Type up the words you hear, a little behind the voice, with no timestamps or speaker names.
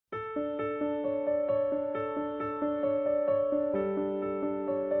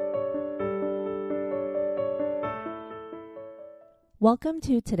Welcome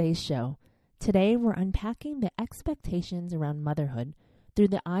to today's show. Today we're unpacking the expectations around motherhood through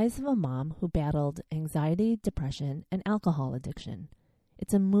the eyes of a mom who battled anxiety, depression, and alcohol addiction.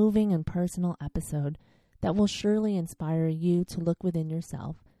 It's a moving and personal episode that will surely inspire you to look within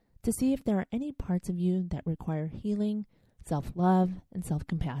yourself to see if there are any parts of you that require healing, self-love, and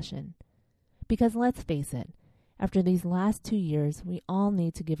self-compassion. Because let's face it, after these last 2 years, we all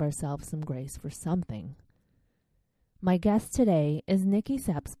need to give ourselves some grace for something. My guest today is Nikki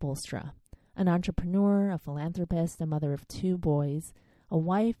Sapp-Spoelstra, an entrepreneur, a philanthropist, a mother of 2 boys, a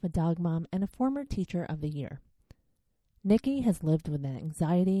wife, a dog mom, and a former Teacher of the Year. Nikki has lived with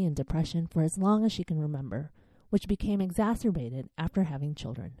anxiety and depression for as long as she can remember, which became exacerbated after having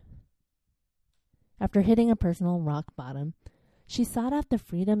children. After hitting a personal rock bottom, she sought out the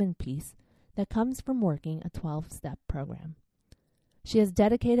freedom and peace that comes from working a 12-step program. She has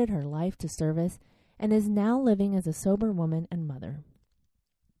dedicated her life to service and is now living as a sober woman and mother.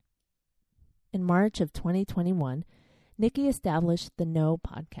 In March of 2021, Nikki established the Know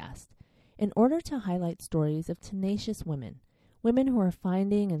podcast in order to highlight stories of tenacious women who are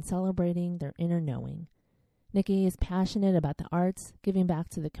finding and celebrating their inner knowing. Nikki is passionate about the arts, giving back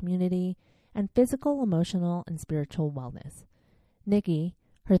to the community, and physical, emotional, and spiritual wellness. Nikki,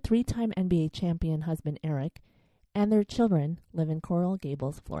 her 3-time NBA champion husband Eric, and their children live in Coral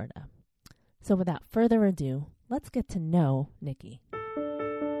Gables, Florida. So without further ado, let's get to know Nikki.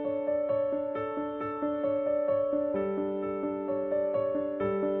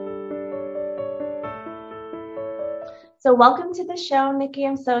 So welcome to the show, Nikki.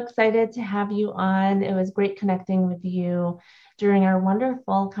 I'm so excited to have you on. It was great connecting with you during our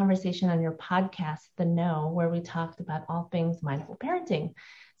wonderful conversation on your podcast, The Know, where we talked about all things mindful parenting.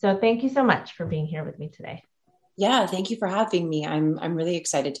 So thank you so much for being here with me today. Yeah, thank you for having me. I'm really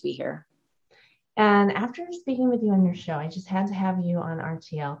excited to be here. And after speaking with you on your show, I just had to have you on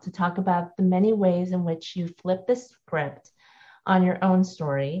RTL to talk about the many ways in which you flip the script on your own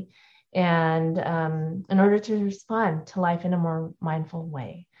story and in order to respond to life in a more mindful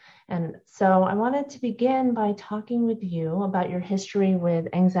way. And so I wanted to begin by talking with you about your history with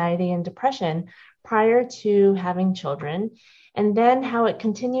anxiety and depression prior to having children, and then how it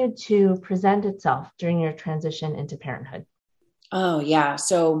continued to present itself during your transition into parenthood. Oh, yeah.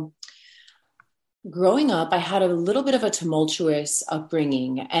 So growing up, I had a little bit of a tumultuous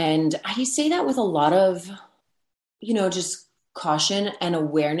upbringing. And I say that with a lot of, just caution and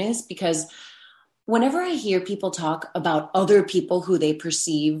awareness, because whenever I hear people talk about other people who they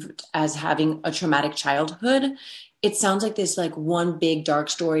perceived as having a traumatic childhood, it sounds like this one big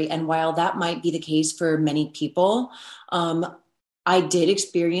dark story. And while that might be the case for many people, I did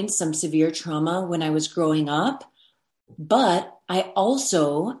experience some severe trauma when I was growing up. But I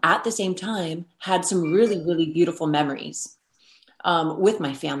also, at the same time, had some really, really beautiful memories with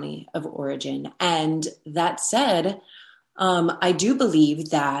my family of origin. And that said, I do believe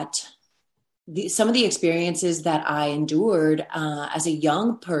that some of the experiences that I endured as a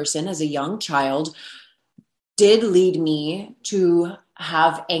young person, as a young child, did lead me to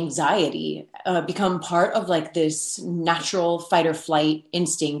have anxiety become part of this natural fight or flight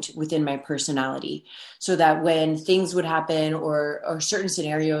instinct within my personality, so that when things would happen or certain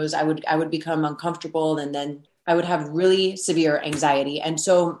scenarios, I would become uncomfortable, and then I would have really severe anxiety. And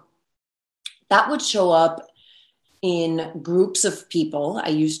so that would show up in groups of people. I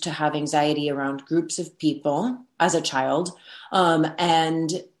used to have anxiety around groups of people as a child,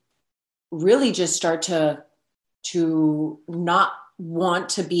 and really just start to not want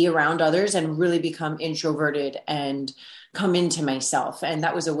to be around others and really become introverted and come into myself. And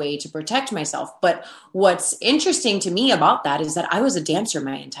that was a way to protect myself. But what's interesting to me about that is that I was a dancer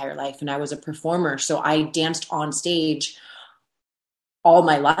my entire life, and I was a performer. So I danced on stage all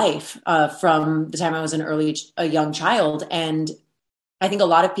my life, from the time I was a young child. And I think a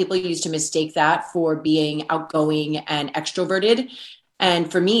lot of people used to mistake that for being outgoing and extroverted.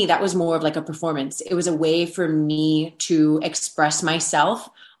 And for me, that was more of a performance. It was a way for me to express myself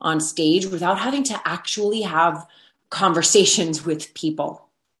on stage without having to actually have conversations with people,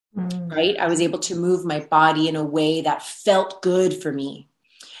 right? I was able to move my body in a way that felt good for me.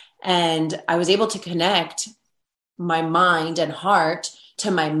 And I was able to connect my mind and heart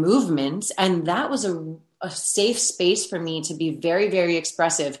to my movements. And that was a safe space for me to be very, very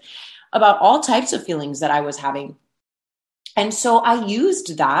expressive about all types of feelings that I was having. And so I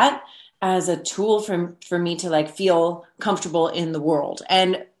used that as a tool for me to feel comfortable in the world.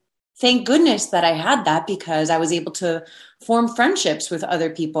 And thank goodness that I had that, because I was able to form friendships with other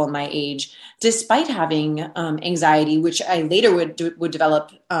people my age, despite having anxiety, which I later would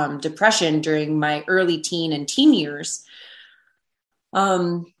develop depression during my early teen and teen years.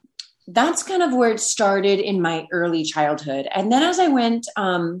 That's kind of where it started in my early childhood. And then as I went,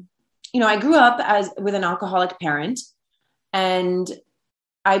 I grew up with an alcoholic parent, and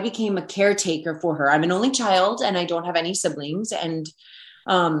I became a caretaker for her. I'm an only child and I don't have any siblings. And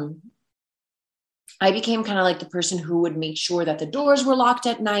I became kind of like the person who would make sure that the doors were locked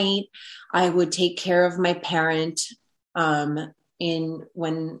at night. I would take care of my parent when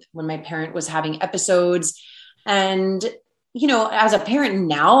my parent was having episodes. And, as a parent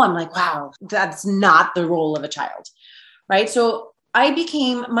now, I'm like, wow, that's not the role of a child. Right. So I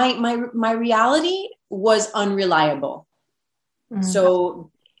became my reality was unreliable. Mm-hmm.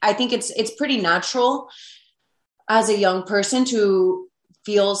 So I think it's pretty natural as a young person to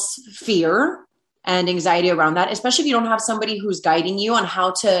feel fear and anxiety around that, especially if you don't have somebody who's guiding you on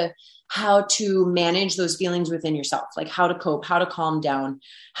how to manage those feelings within yourself, like how to cope, how to calm down,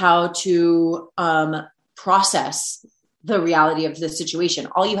 how to process the reality of the situation.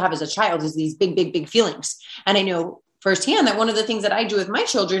 All you have as a child is these big, big, big feelings. And I know firsthand that one of the things that I do with my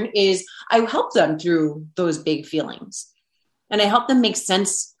children is I help them through those big feelings, and I help them make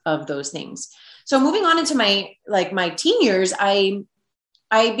sense of those things. So moving on into my teen years, I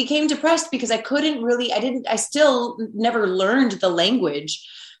became depressed because I still never learned the language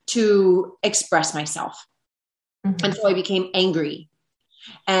to express myself. Mm-hmm. And so I became angry,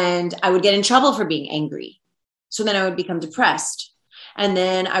 and I would get in trouble for being angry. So then I would become depressed, and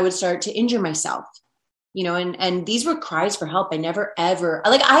then I would start to injure myself, and these were cries for help. I never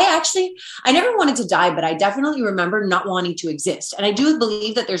wanted to die, but I definitely remember not wanting to exist. And I do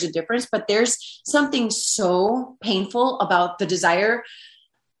believe that there's a difference, but there's something so painful about the desire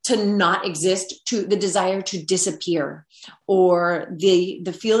to not exist, to the desire to disappear, or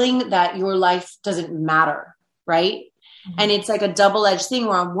the feeling that your life doesn't matter. Right. Mm-hmm. And it's like a double-edged thing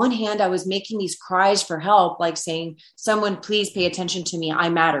where on one hand, I was making these cries for help, like saying, someone please pay attention to me. I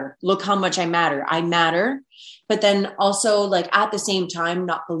matter. Look how much I matter. I matter. But then also like at the same time,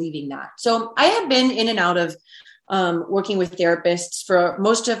 not believing that. So I have been in and out of working with therapists for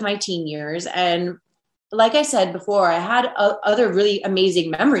most of my teen years. And like I said before, I had other really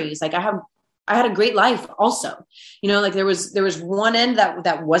amazing memories. Like I had a great life also, like there was one end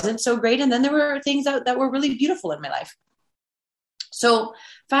that wasn't so great. And then there were things that were really beautiful in my life. So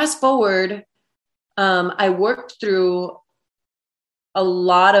fast forward, I worked through a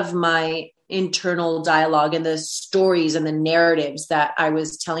lot of my internal dialogue and the stories and the narratives that I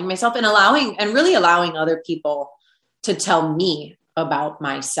was telling myself, and really allowing other people to tell me about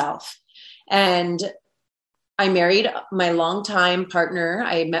myself. And I married my longtime partner.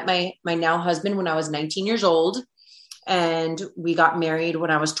 I met my now husband when I was 19 years old, and we got married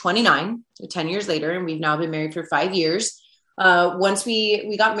when I was 29, so 10 years later, and we've now been married for 5 years. Once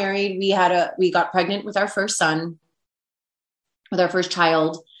we got married, we got pregnant with our first son, with our first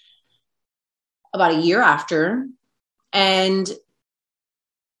child, about a year after, and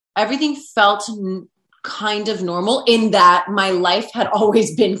everything felt kind of normal in that my life had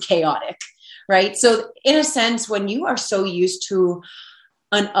always been chaotic. Right. So in a sense, when you are so used to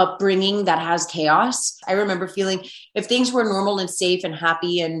an upbringing that has chaos, I remember feeling if things were normal and safe and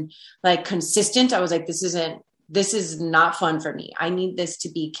happy and like consistent, I was like, this is not fun for me. I need this to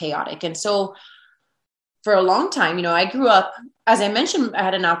be chaotic. And so for a long time, I grew up, as I mentioned, I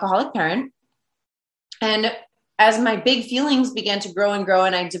had an alcoholic parent. And as my big feelings began to grow and grow,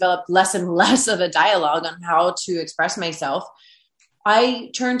 and I developed less and less of a dialogue on how to express myself,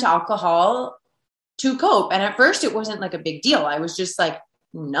 I turned to alcohol to cope. And at first it wasn't like a big deal. I was just like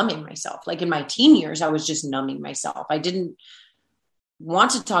numbing myself. Like in my teen years, I was just numbing myself. I didn't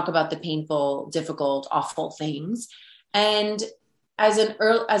want to talk about the painful, difficult, awful things. And as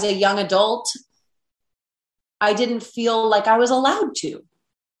a young adult, I didn't feel like I was allowed to,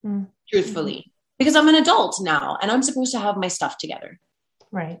 truthfully, because I'm an adult now and I'm supposed to have my stuff together.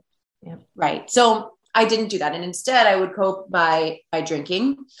 Right. Yeah. Right. So I didn't do that. And instead I would cope by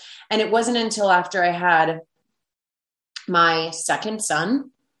drinking. And it wasn't until after I had my second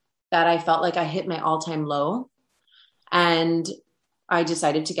son that I felt like I hit my all-time low. And I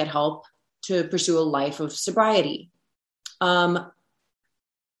decided to get help to pursue a life of sobriety. One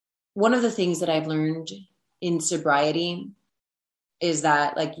of the things that I've learned in sobriety is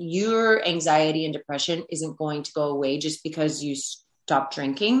that like your anxiety and depression isn't going to go away just because you stop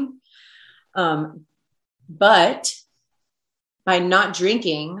drinking. But by not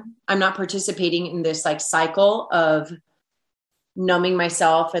drinking, I'm not participating in this like cycle of numbing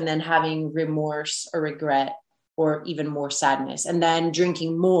myself and then having remorse or regret or even more sadness, and then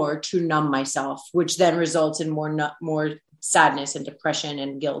drinking more to numb myself, which then results in more sadness and depression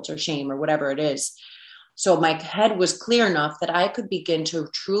and guilt or shame or whatever it is. So my head was clear enough that I could begin to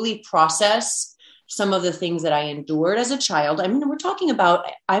truly process some of the things that I endured as a child. I mean, we're talking about,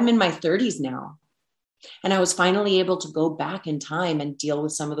 I'm in my 30s now. And I was finally able to go back in time and deal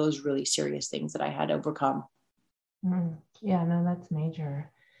with some of those really serious things that I had overcome. Yeah, no, that's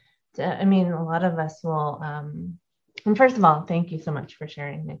major. I mean, a lot of us will, and first of all, thank you so much for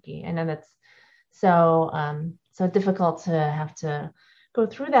sharing, Nikki. I know that's so difficult to have to go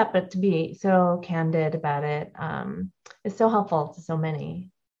through that, but to be so candid about it is so helpful to so many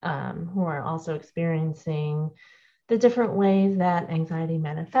who are also experiencing the different ways that anxiety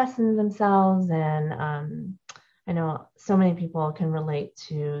manifests in themselves. And I know so many people can relate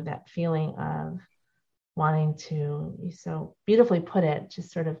to that feeling of wanting to, you so beautifully put it,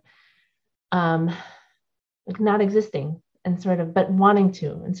 just sort of like not existing and sort of, but wanting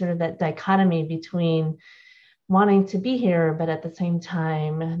to, and sort of that dichotomy between wanting to be here, but at the same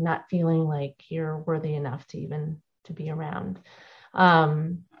time, not feeling like you're worthy enough to even to be around.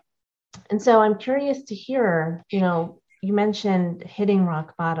 And so I'm curious to hear, you mentioned hitting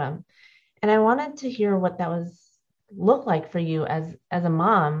rock bottom, and I wanted to hear what that was look like for you as a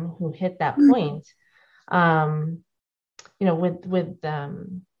mom who hit that point. With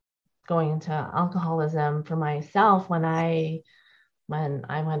going into alcoholism for myself, when I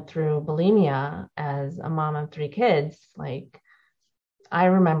went through bulimia as a mom of 3 kids, like I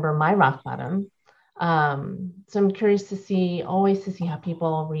remember my rock bottom. So I'm curious to see how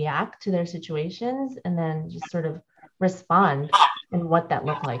people react to their situations and then just sort of respond and what that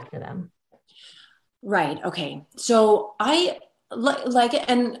looked like for them. Right. Okay. So I like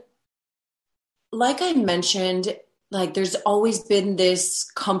I mentioned, like there's always been this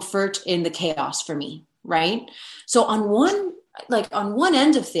comfort in the chaos for me. Right. So on one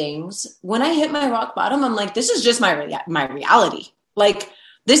end of things, when I hit my rock bottom, I'm like, this is just my reality. Like,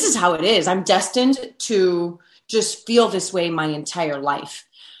 this is how it is. I'm destined to just feel this way my entire life.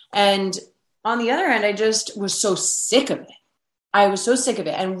 And on the other end, I just was so sick of it. I was so sick of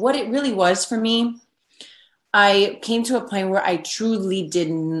it. And what it really was for me, I came to a point where I truly did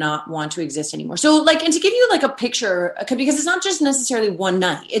not want to exist anymore. So like, and to give you like a picture, because it's not just necessarily one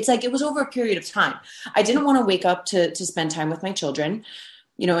night. It's like, it was over a period of time. I didn't want to wake up to spend time with my children.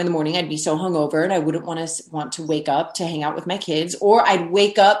 In the morning, I'd be so hungover and I wouldn't want to wake up to hang out with my kids, or I'd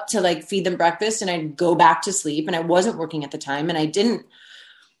wake up to like feed them breakfast and I'd go back to sleep, and I wasn't working at the time. And I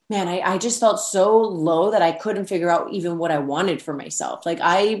just felt so low that I couldn't figure out even what I wanted for myself. Like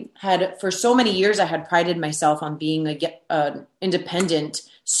I had, for so many years, I had prided myself on being a independent,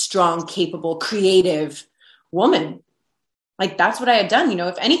 strong, capable, creative woman. Like that's what I had done.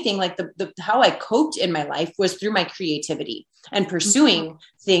 If anything, like the how I coped in my life was through my creativity and pursuing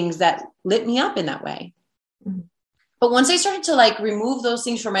things that lit me up in that way. Mm-hmm. But once I started to like remove those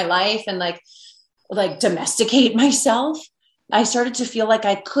things from my life and like domesticate myself, I started to feel like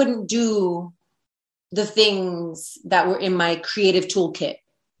I couldn't do the things that were in my creative toolkit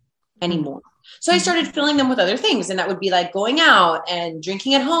anymore. So I started filling them with other things. And that would be like going out and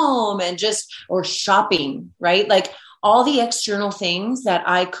drinking at home and or shopping, right? Like all the external things that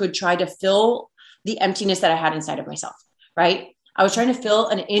I could try to fill the emptiness that I had inside of myself, right? I was trying to fill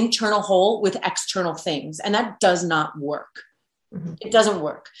an internal hole with external things, and that does not work. Mm-hmm. It doesn't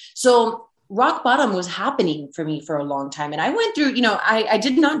work. So rock bottom was happening for me for a long time. And I went through, I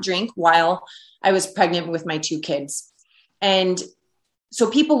did not drink while I was pregnant with my 2 kids. And so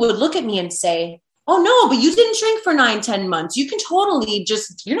people would look at me and say, oh no, but you didn't drink for 9-10 months. You can totally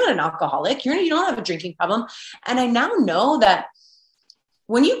you're not an alcoholic. You don't have a drinking problem. And I now know that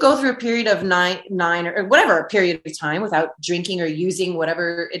when you go through a period of nine or whatever, a period of time without drinking or using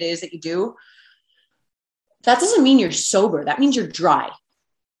whatever it is that you do, that doesn't mean you're sober. That means you're dry.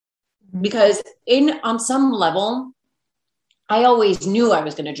 Because on some level, I always knew I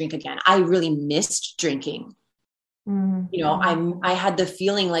was going to drink again. I really missed drinking. Mm-hmm. I had the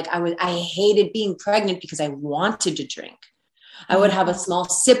feeling like I hated being pregnant because I wanted to drink. I would have a small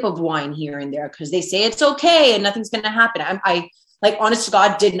sip of wine here and there because they say it's okay and nothing's going to happen. I like, honest to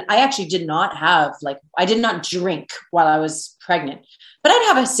God, I actually did not have, I did not drink while I was pregnant, but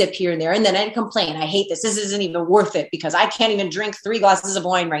I'd have a sip here and there. And then I'd complain. I hate this. This isn't even worth it because I can't even drink 3 glasses of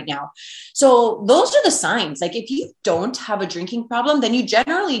wine right now. So those are the signs. Like if you don't have a drinking problem, then you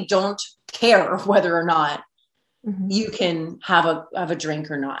generally don't care whether or not you can have a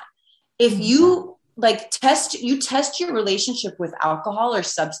drink or not. If you test your relationship with alcohol or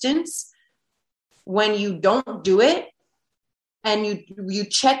substance when you don't do it, and you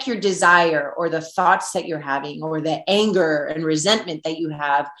check your desire or the thoughts that you're having or the anger and resentment that you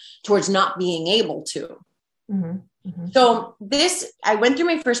have towards not being able to. Mm-hmm. Mm-hmm. So I went through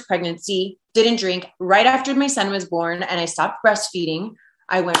my first pregnancy, didn't drink. Right after my son was born and I stopped breastfeeding,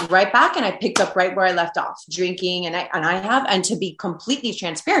 I went right back and I picked up right where I left off, drinking. And to be completely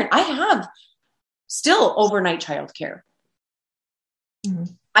transparent, I have still overnight childcare. Mm-hmm.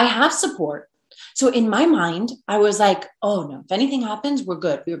 I have support. So in my mind, I was like, oh no, if anything happens, we're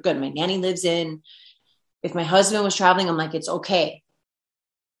good. We're good. My nanny lives in. If my husband was traveling, I'm like, it's okay.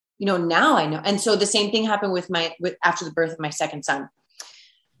 Now I know. And so the same thing happened after the birth of my second son.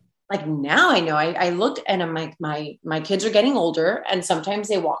 Like now I know. I looked and I'm like, my kids are getting older, and sometimes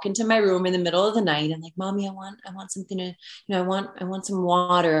they walk into my room in the middle of the night and like, Mommy, I want something to, I want some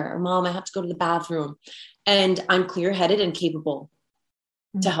water, or Mom, I have to go to the bathroom. And I'm clear-headed and capable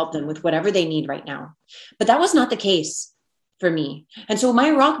to help them with whatever they need right now. But that was not the case for me. And so my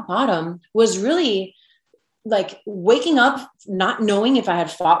rock bottom was really like waking up, not knowing if I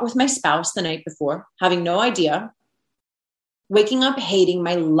had fought with my spouse the night before, having no idea, waking up, hating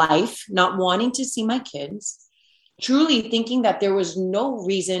my life, not wanting to see my kids, truly thinking that there was no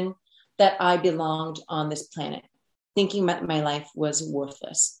reason that I belonged on this planet, thinking that my life was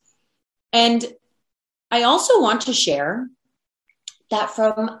worthless. And I also want to share that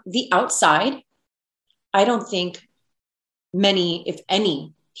from the outside, I don't think many, if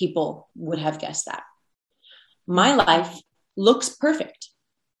any, people would have guessed that. My life looks perfect.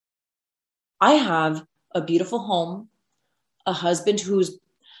 I have a beautiful home, a husband who's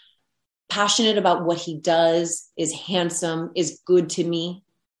passionate about what he does, is handsome, is good to me.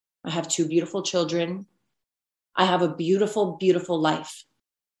 I have 2 beautiful children. I have a beautiful, beautiful life.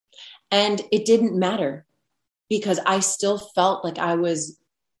 And it didn't matter because I still felt like I was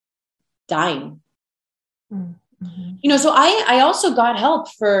dying. Mm-hmm. So I also got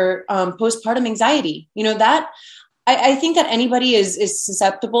help for postpartum anxiety. That I think that anybody is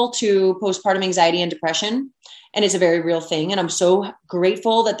susceptible to postpartum anxiety and depression, and it's a very real thing. And I'm so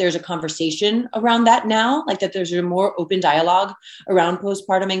grateful that there's a conversation around that now, like that there's a more open dialogue around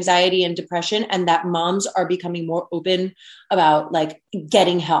postpartum anxiety and depression, and that moms are becoming more open about like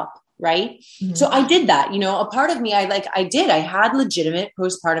getting help. Right. Mm-hmm. So I did that, a part of me, I had legitimate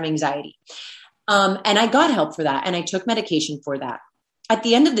postpartum anxiety. And I got help for that. And I took medication for that. At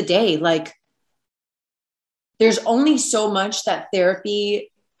the end of the day, like there's only so much that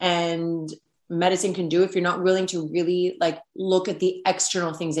therapy and medicine can do if you're not willing to really like look at the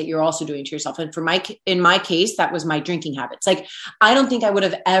external things that you're also doing to yourself. And in my case, that was my drinking habits. Like, I don't think I would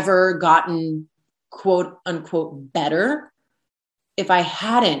have ever gotten quote unquote better if I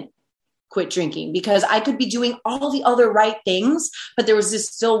hadn't quit drinking, because I could be doing all the other right things, but there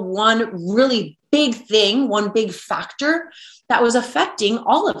was still one really big thing, one big factor that was affecting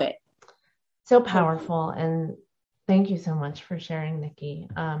all of it. So powerful. And thank you so much for sharing, Nikki.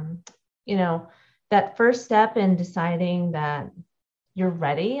 That first step in deciding that you're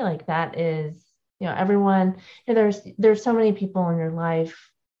ready, like that is, everyone, there's so many people in your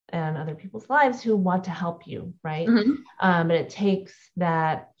life and other people's lives who want to help you. Right. Mm-hmm. But it takes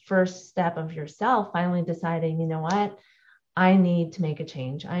that first step of yourself finally deciding, you know what, I need to make a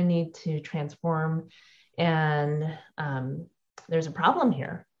change. I need to transform. And there's a problem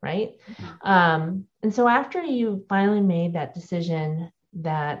here. Right. And so after you finally made that decision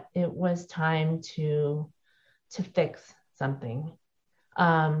that it was time to fix something,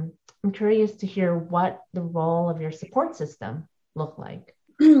 I'm curious to hear what the role of your support system looked like.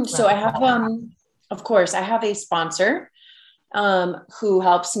 So I have, of course, I have a sponsor who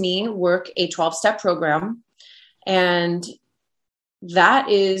helps me work a 12-step program. And that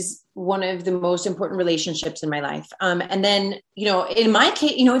is one of the most important relationships in my life. And then, in my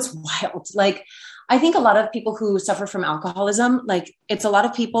case, it's wild. Like, I think a lot of people who suffer from alcoholism, like it's a lot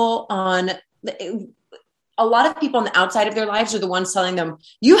of people on the outside of their lives are the ones telling them,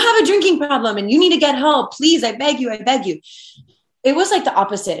 you have a drinking problem and you need to get help. Please, I beg you. It was like the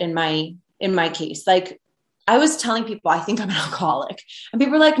opposite in my case. Like, I was telling people, I think I'm an alcoholic, and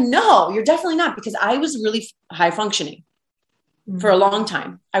people were like, no, you're definitely not, because I was really high functioning for a long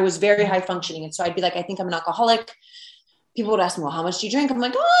time. I was very high functioning. And so I'd be like, I think I'm an alcoholic. People would ask me, well, how much do you drink? I'm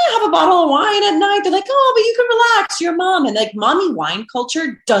like, oh, I have a bottle of wine at night. They're like, oh, but you can relax, you're a mom. And like, mommy wine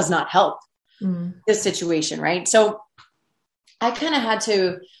culture does not help this situation. Right. So I kind of had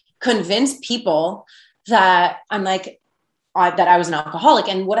to convince people that I'm like, that I was an alcoholic.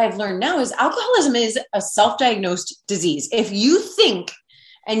 And what I've learned now is alcoholism is a self-diagnosed disease. If you think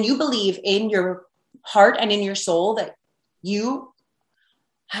and you believe in your heart and in your soul that you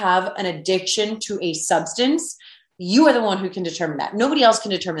have an addiction to a substance, you are the one who can determine that. Nobody else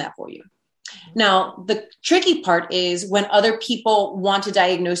can determine that for you. Now, the tricky part is when other people want to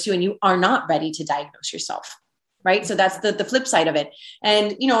diagnose you and you are not ready to diagnose yourself. right? So that's the flip side of it.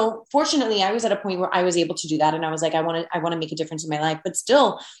 And, fortunately I was at a point where I was able to do that. And I was like, I want to make a difference in my life, but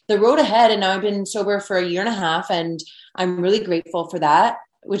still the road ahead. And now I've been sober for a year and a half, and I'm really grateful for that,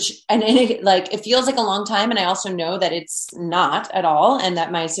 it feels like a long time. And I also know that it's not at all. And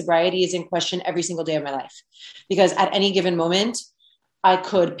that my sobriety is in question every single day of my life, because at any given moment I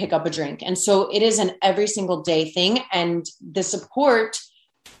could pick up a drink. And so it is an every single day thing. And the support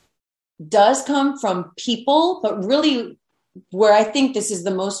does come from people, but really where I think this is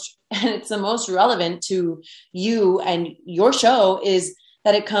the most, and it's the most relevant to you and your show, is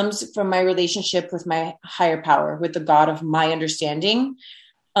that it comes from my relationship with my higher power, with the God of my understanding.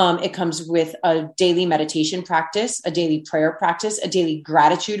 It comes with a daily meditation practice, a daily prayer practice, a daily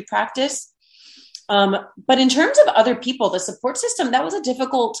gratitude practice. But in terms of other people, the support system, that was a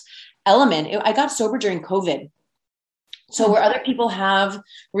difficult element. I got sober during COVID. So where other people have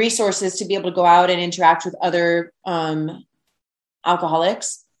resources to be able to go out and interact with other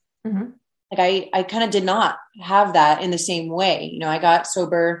alcoholics, I kind of did not have that in the same way. I got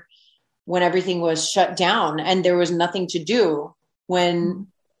sober when everything was shut down and there was nothing to do, when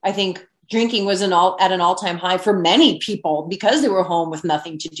I think drinking was at an all-time high for many people because they were home with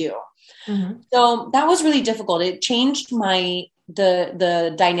nothing to do. So that was really difficult. It changed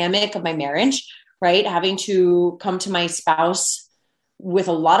the dynamic of my marriage, right? Having to come to my spouse with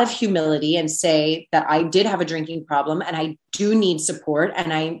a lot of humility and say that I did have a drinking problem and I do need support.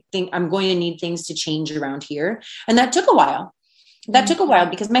 And I think I'm going to need things to change around here. And that took a while.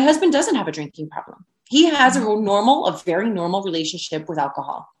 Because my husband doesn't have a drinking problem. He has a very normal relationship with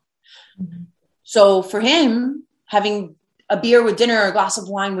alcohol. So for him, having a beer with dinner or a glass of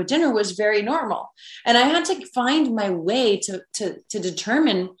wine with dinner was very normal. And I had to find my way to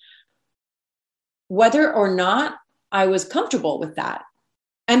determine whether or not I was comfortable with that,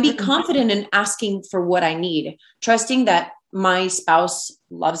 and be confident in asking for what I need, trusting that my spouse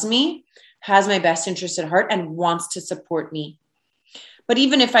loves me, has my best interest at heart, and wants to support me. But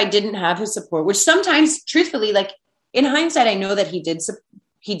even if I didn't have his support, which sometimes, truthfully, like in hindsight, I know that he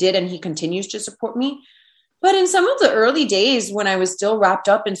did, and he continues to support me. But in some of the early days when I was still wrapped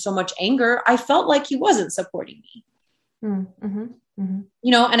up in so much anger, I felt like he wasn't supporting me.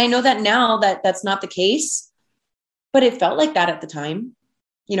 And I know that now that that's not the case, but it felt like that at the time,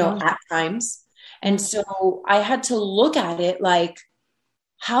 at times. And so I had to look at it like,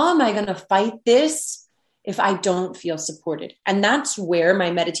 how am I going to fight this if I don't feel supported? And that's where my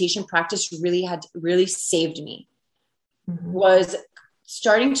meditation practice really saved me, was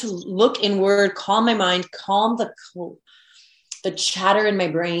starting to look inward, calm my mind, calm the chatter in my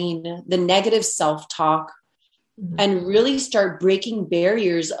brain, the negative self-talk, and really start breaking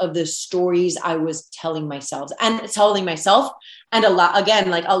barriers of the stories I was telling myself and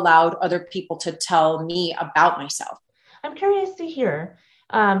allowed other people to tell me about myself. I'm curious to hear,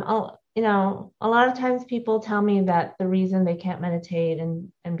 a lot of times people tell me that the reason they can't meditate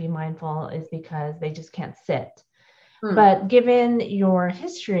and be mindful is because they just can't sit. But given your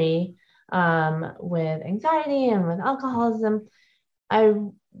history with anxiety and with alcoholism,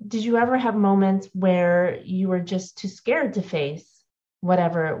 did you ever have moments where you were just too scared to face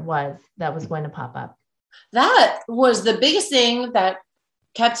whatever it was that was going to pop up? That was the biggest thing that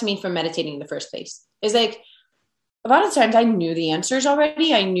kept me from meditating in the first place. Is like, a lot of times I knew the answers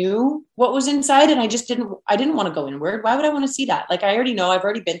already. I knew what was inside, and I didn't want to go inward. Why would I want to see that? Like, I already know, I've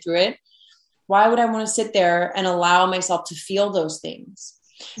already been through it. Why would I want to sit there and allow myself to feel those things?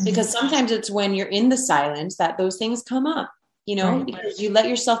 Because sometimes it's when you're in the silence that those things come up, because you let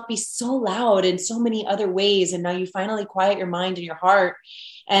yourself be so loud in so many other ways. And now you finally quiet your mind and your heart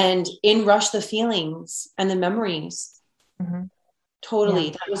and inrush the feelings and the memories.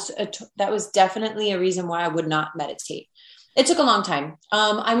 Totally. Yeah. That was definitely a reason why I would not meditate. It took a long time.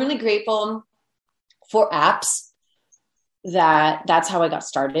 I'm really grateful for apps. That's how I got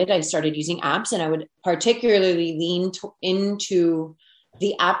started. I started using apps, and I would particularly lean into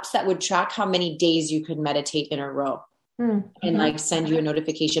the apps that would track how many days you could meditate in a row and send you a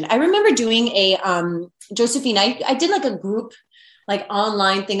notification. I remember doing a, Josephine, I did like a group, like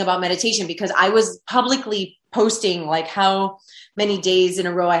online thing about meditation, because I was publicly posting like how many days in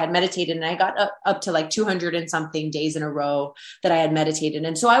a row I had meditated. And I got up to like 200 and something days in a row that I had meditated.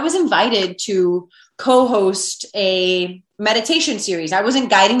 And so I was invited to co-host a meditation series. I wasn't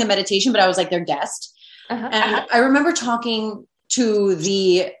guiding the meditation, but I was like their guest. And I remember talking to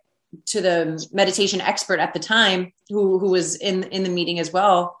the meditation expert at the time who was in the meeting as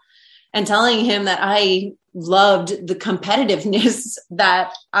well, and telling him that I loved the competitiveness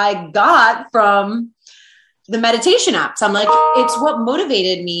that I got from the meditation apps. I'm like, it's what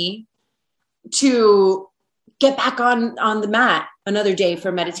motivated me to get back on the mat another day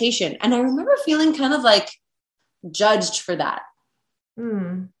for meditation. And I remember feeling kind of like judged for that.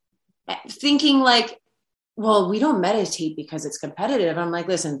 Thinking like, well, we don't meditate because it's competitive. I'm like,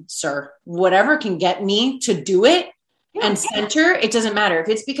 listen, sir, whatever can get me to do it and center, it doesn't matter. If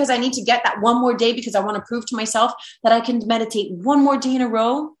it's because I need to get that one more day because I want to prove to myself that I can meditate one more day in a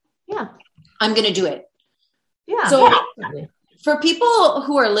row, I'm going to do it. Yeah. So for people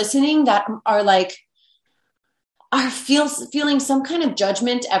who are listening that are like, feeling some kind of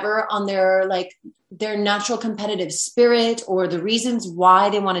judgment ever on their natural competitive spirit or the reasons why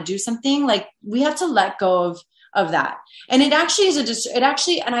they want to do something, like we have to let go of that. And it actually is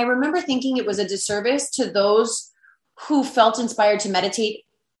and I remember thinking it was a disservice to those who felt inspired to meditate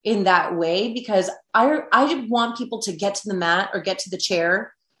in that way, because I want people to get to the mat or get to the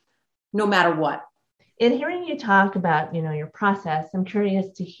chair no matter what. In hearing you talk about, your process, I'm curious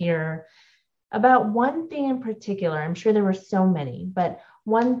to hear about one thing in particular. I'm sure there were so many, but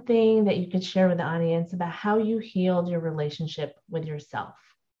one thing that you could share with the audience about how you healed your relationship with yourself.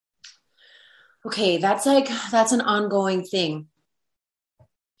 Okay, that's an ongoing thing.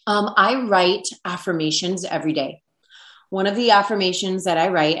 I write affirmations every day. One of the affirmations that I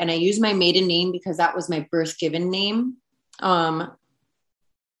write, and I use my maiden name because that was my birth given name. I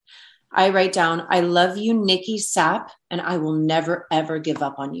write down, I love you, Nikki Sapp, and I will never, ever give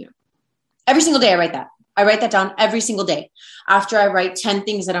up on you. Every single day I write that. I write that down every single day after I write 10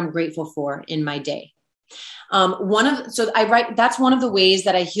 things that I'm grateful for in my day. That's one of the ways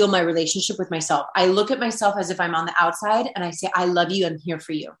that I heal my relationship with myself. I look at myself as if I'm on the outside and I say, I love you. I'm here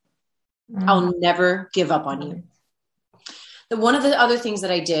for you. I'll never give up on you. One of the other things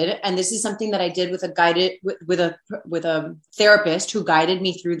that I did, and this is something that I did with a therapist who guided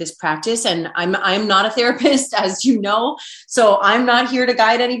me through this practice. And I'm not a therapist, as you know, so I'm not here to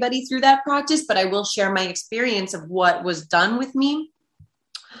guide anybody through that practice, but I will share my experience of what was done with me.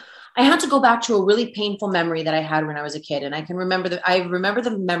 I had to go back to a really painful memory that I had when I was a kid. And I remember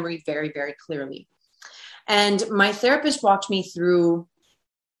the memory very, very clearly. And my therapist walked me through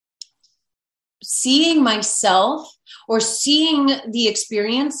seeing myself or seeing the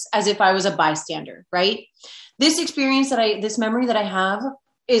experience as if I was a bystander, right? This memory that I have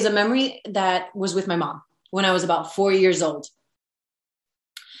is a memory that was with my mom when I was about 4 years old.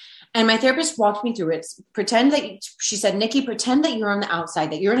 And my therapist walked me through it. She said, Nikki, pretend that you're on the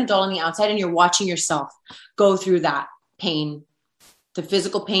outside, that you're an adult on the outside and you're watching yourself go through that pain, the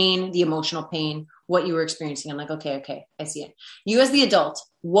physical pain, the emotional pain, what you were experiencing. I'm like, okay, I see it. You as the adult,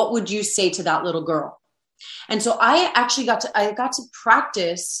 what would you say to that little girl? And so I actually got to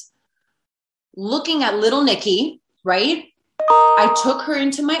practice looking at little Nikki, right? I took her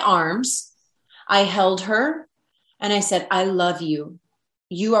into my arms. I held her and I said, I love you.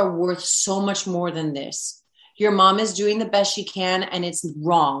 You are worth so much more than this. Your mom is doing the best she can and it's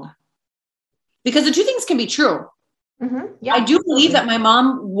wrong. Because the two things can be true. Mm-hmm. Yeah, I do believe that my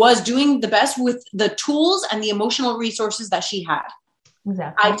mom was doing the best with the tools and the emotional resources that she had.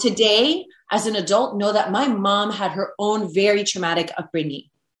 Exactly. I today, as an adult, know that my mom had her own very traumatic upbringing.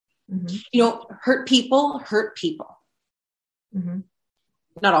 Mm-hmm. Hurt people. Mm-hmm.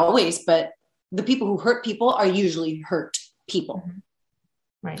 Not always, but the people who hurt people are usually hurt people. Mm-hmm.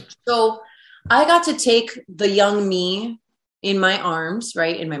 Right. So I got to take the young me in my arms,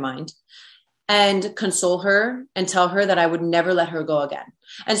 right, in my mind, and console her and tell her that I would never let her go again.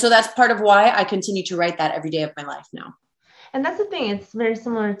 And so that's part of why I continue to write that every day of my life now. And that's the thing. It's very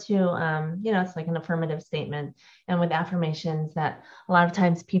similar to, it's like an affirmative statement. And with affirmations that a lot of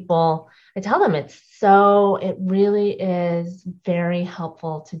times I tell them it really is very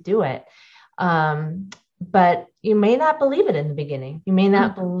helpful to do it. But you may not believe it in the beginning. You may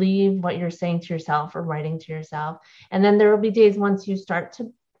not believe what you're saying to yourself or writing to yourself. And then there will be days once you start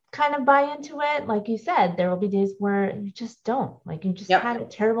to kind of buy into it. Like you said, there will be days where you just don't, like you just had a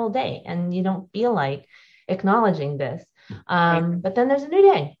terrible day and you don't feel like acknowledging this. But then there's a new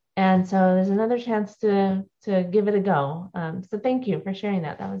day. And so there's another chance to give it a go. So thank you for sharing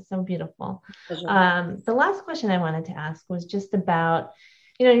that. That was so beautiful. The last question I wanted to ask was just about,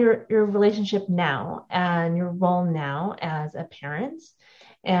 your relationship now and your role now as a parent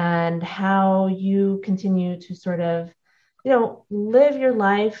and how you continue to sort of, live your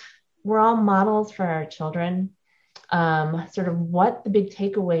life. We're all models for our children. Sort of what the big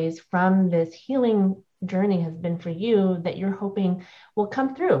takeaways from this healing journey has been for you that you're hoping will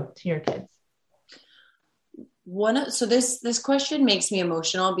come through to your kids. So this question makes me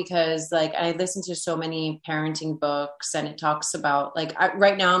emotional because I listen to so many parenting books and it talks about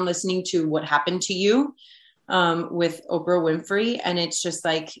right now I'm listening to What Happened to You with Oprah Winfrey. And it's just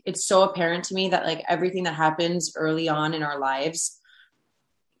like, it's so apparent to me that like everything that happens early on in our lives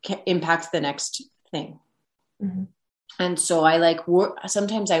impacts the next thing. Mm-hmm. And so I like,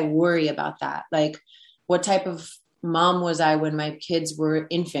 sometimes I worry about that. Like, what type of mom was I when my kids were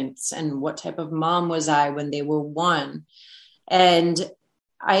infants? And what type of mom was I when they were 1? And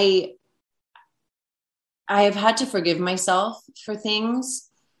I have had to forgive myself for things.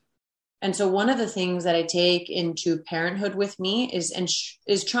 And so one of the things that I take into parenthood with me is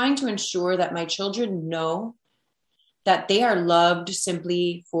trying to ensure that my children know that they are loved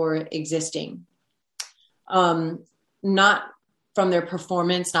simply for existing. Not from their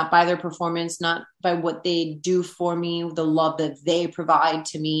performance, not by their performance, not by what they do for me, the love that they provide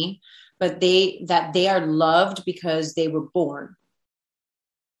to me, but that they are loved because they were born.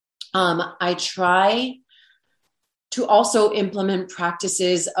 I try to also implement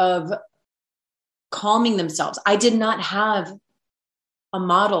practices of calming themselves. I did not have a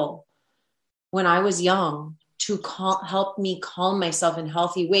model when I was young to help me calm myself in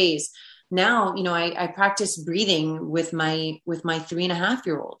healthy ways. Now, I practice breathing with my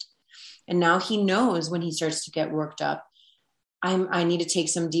 3.5-year-old. And now he knows when he starts to get worked up, I need to take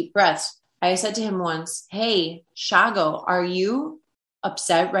some deep breaths. I said to him once, "Hey, Shago, are you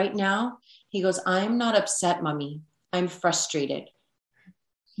upset right now?" He goes, "I'm not upset, mommy. I'm frustrated."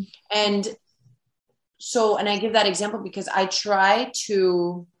 And I give that example because I try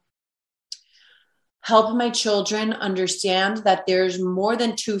to help my children understand that there's more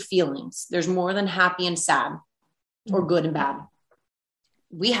than 2 feelings. There's more than happy and sad or good and bad.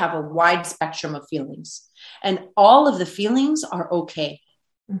 We have a wide spectrum of feelings, and all of the feelings are okay.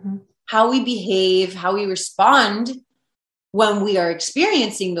 Mm-hmm. How we behave, how we respond when we are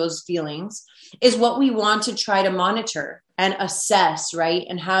experiencing those feelings is what we want to try to monitor and assess, right?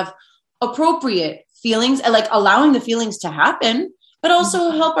 And have appropriate feelings, and like allowing the feelings to happen, but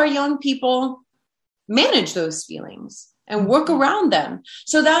also help our young people manage those feelings and work around them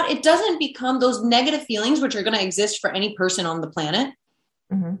so that it doesn't become those negative feelings, which are going to exist for any person on the planet,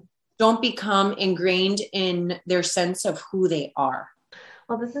 don't become ingrained in their sense of who they are.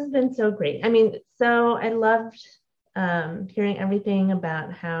 Well, this has been so great. I mean, so I loved hearing everything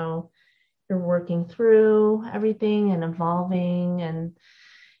about how you're working through everything and evolving and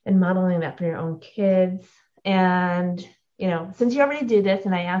modeling that for your own kids. And, since you already do this,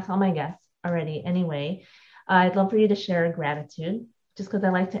 and I asked all my guests already anyway, I'd love for you to share a gratitude, just because I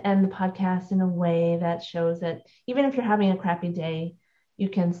like to end the podcast in a way that shows that even if you're having a crappy day, you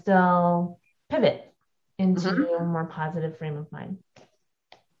can still pivot into a more positive frame of mind.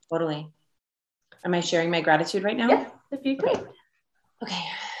 Totally. Am I sharing my gratitude right now? Yes, if you could. Okay.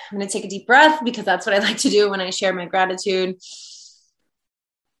 I'm going to take a deep breath because that's what I like to do when I share my gratitude.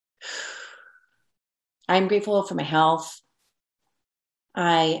 I'm grateful for my health.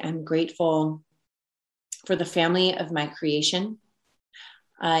 I am grateful for the family of my creation.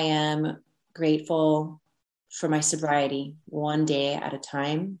 I am grateful for my sobriety, one day at a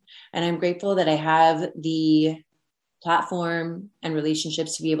time. And I'm grateful that I have the platform and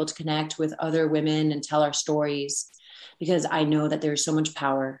relationships to be able to connect with other women and tell our stories, because I know that there's so much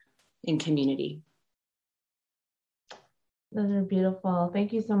power in community. Those are beautiful.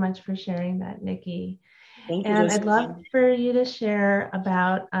 Thank you so much for sharing that, Nikki. Thank you. And I'd love for you to share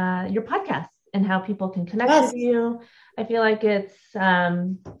about your podcast and how people can connect with you. I feel like you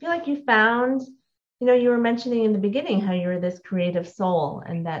found, you were mentioning in the beginning how you were this creative soul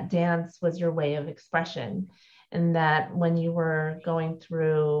and that dance was your way of expression. And that when you were going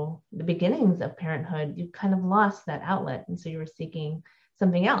through the beginnings of parenthood, you kind of lost that outlet. And so you were seeking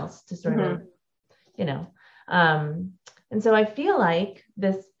something else to sort of, and so I feel like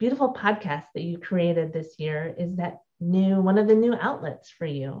this beautiful podcast that you created this year is that one of the new outlets for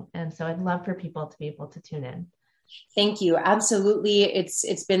you. And so I'd love for people to be able to tune in. Thank you. Absolutely.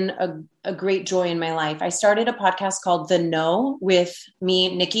 It's been a great joy in my life. I started a podcast called The Know with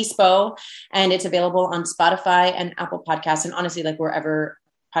me, Nikki Spo, and it's available on Spotify and Apple Podcasts, and honestly, like wherever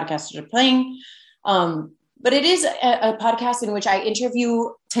podcasters are playing. But it is a podcast in which I interview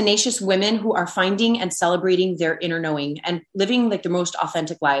tenacious women who are finding and celebrating their inner knowing and living like their most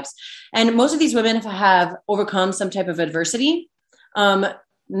authentic lives. And most of these women have overcome some type of adversity.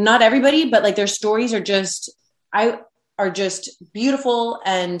 Not everybody, but like their stories are just beautiful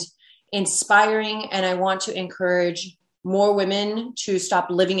and inspiring. And I want to encourage more women to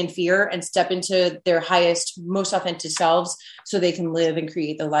stop living in fear and step into their highest, most authentic selves so they can live and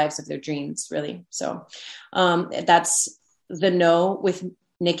create the lives of their dreams, really. So that's The Know with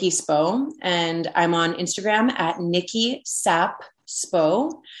Nikki Spo. And I'm on Instagram at Nikki Sap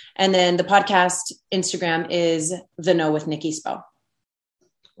Spo. And then the podcast Instagram is The Know with Nikki Spo.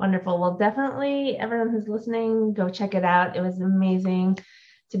 Wonderful. Well, definitely everyone who's listening, go check it out. It was amazing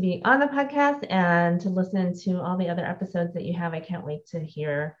to be on the podcast and to listen to all the other episodes that you have. I can't wait to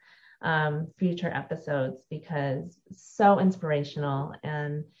hear future episodes because it's so inspirational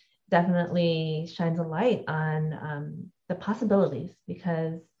and definitely shines a light on the possibilities,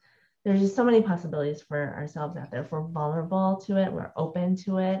 because there's just so many possibilities for ourselves out there. If we're vulnerable to it, we're open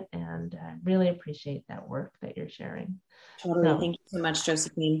to it, and I really appreciate that work that you're sharing. Totally. So, thank you so much,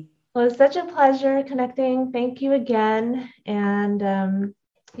 Josephine. Well, it's such a pleasure connecting. Thank you again. And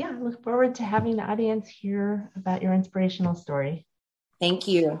I look forward to having the audience hear about your inspirational story. Thank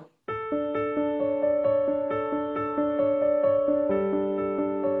you.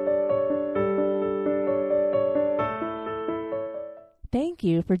 Thank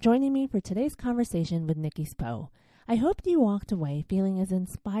you for joining me for today's conversation with Nikki Spo. I hope you walked away feeling as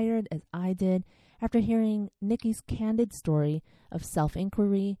inspired as I did after hearing Nikki's candid story of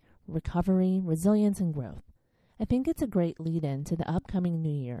self-inquiry, recovery, resilience, and growth. I think it's a great lead-in to the upcoming new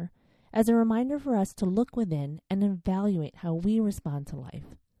year as a reminder for us to look within and evaluate how we respond to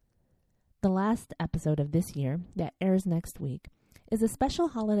life. The last episode of this year that airs next week is a special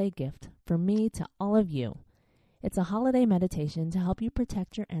holiday gift from me to all of you. It's a holiday meditation to help you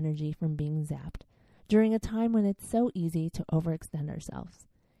protect your energy from being zapped during a time when it's so easy to overextend ourselves.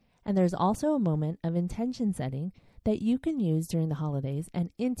 And there's also a moment of intention setting that you can use during the holidays and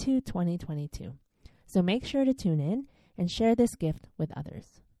into 2022. So make sure to tune in and share this gift with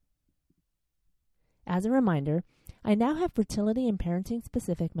others. As a reminder, I now have fertility and parenting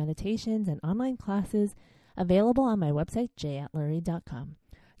specific meditations and online classes available on my website, jayatluri.com.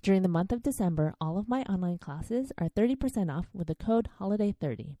 During the month of December, all of my online classes are 30% off with the code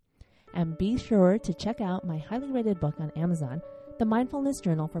HOLIDAY30. And be sure to check out my highly rated book on Amazon, The Mindfulness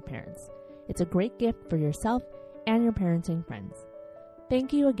Journal for Parents. It's a great gift for yourself and your parenting friends.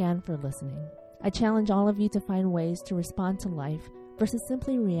 Thank you again for listening. I challenge all of you to find ways to respond to life versus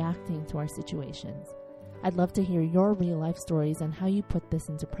simply reacting to our situations. I'd love to hear your real-life stories on how you put this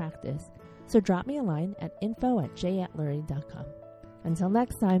into practice, so drop me a line at info@jayatluri.com. Until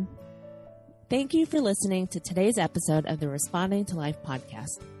next time. Thank you for listening to today's episode of the Responding to Life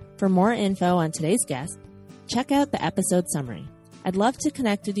podcast. For more info on today's guest, check out the episode summary. I'd love to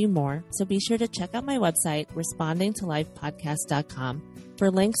connect with you more, so be sure to check out my website, respondingtolifepodcast.com,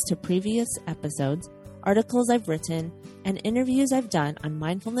 for links to previous episodes, articles I've written, and interviews I've done on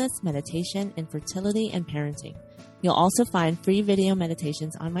mindfulness, meditation, infertility, and parenting. You'll also find free video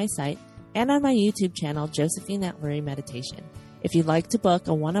meditations on my site and on my YouTube channel, Josephine Atluri Meditation. If you'd like to book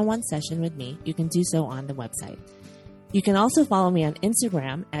a one-on-one session with me, you can do so on the website. You can also follow me on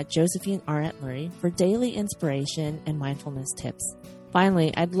Instagram at Josephine R. Atluri for daily inspiration and mindfulness tips.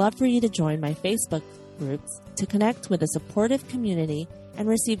 Finally, I'd love for you to join my Facebook groups to connect with a supportive community and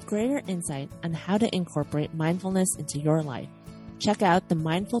receive greater insight on how to incorporate mindfulness into your life. Check out the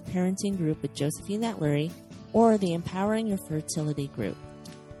Mindful Parenting group with Josephine Atluri or the Empowering Your Fertility group.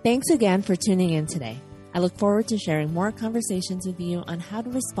 Thanks again for tuning in today. I look forward to sharing more conversations with you on how to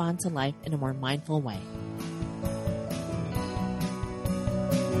respond to life in a more mindful way.